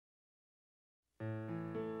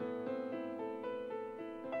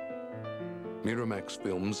Miramax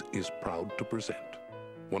Films is proud to present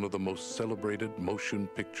one of the most celebrated motion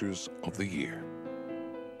pictures of the year.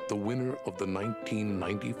 The winner of the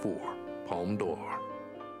 1994 Palme d'Or,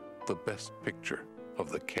 the best picture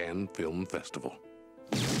of the Cannes Film Festival.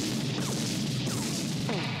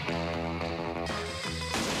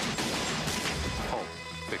 Pulp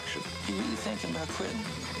Fiction. You really thinking about quitting?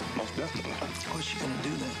 Most definitely. What you gonna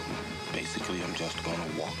do then? Basically, I'm just gonna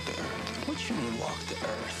walk the earth. What you mean walk the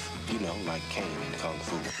earth? You know, like Kane in Kung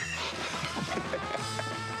Fu.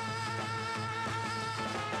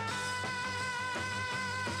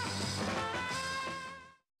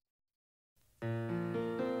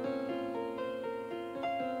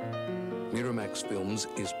 Miramax Films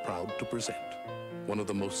is proud to present one of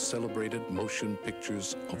the most celebrated motion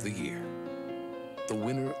pictures of the year. The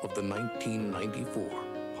winner of the 1994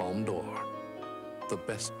 Palme d'Or, the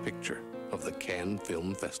best picture of the Cannes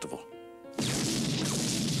Film Festival.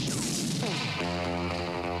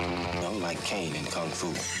 You know, like Kane in Kung Fu.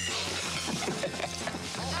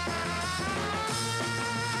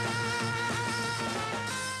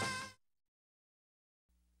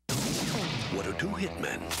 What are two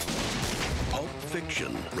hitmen? Pulp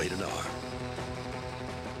Fiction, rated R.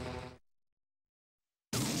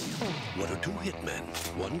 What are two hitmen?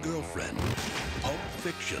 One girlfriend. Pulp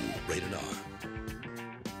Fiction, rated R.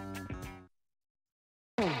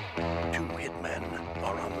 Two hitmen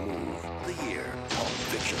are on the move. The year, Pulp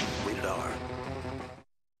Fiction, rated R.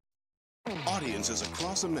 Audiences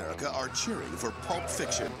across America are cheering for Pulp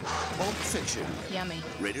Fiction. Pulp Fiction. Yummy.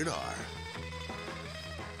 Rated R.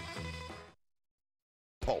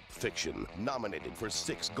 Pulp Fiction, nominated for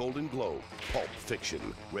 6 Golden Globe. Pulp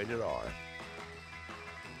Fiction, rated R.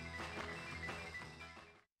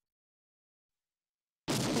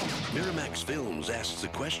 Miramax Films asks the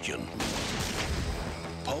question.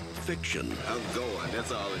 Pulp Fiction. I'm going.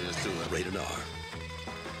 That's all it is to it. Rated R.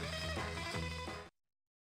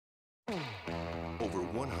 Over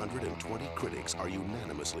 120 critics are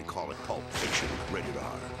unanimously calling Pulp Fiction rated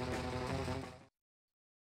R.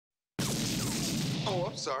 Oh,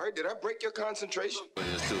 I'm sorry. Did I break your concentration? It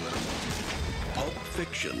is to it. Pulp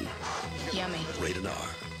Fiction. Yummy. Rated R.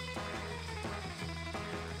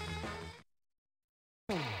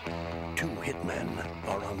 Two hitmen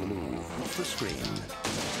are on the move. The screen.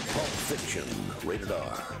 Pulp Fiction. Rated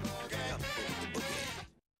R.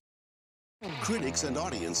 Critics and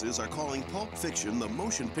audiences are calling Pulp Fiction the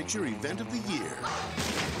motion picture event of the year.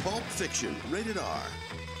 Pulp Fiction, rated R.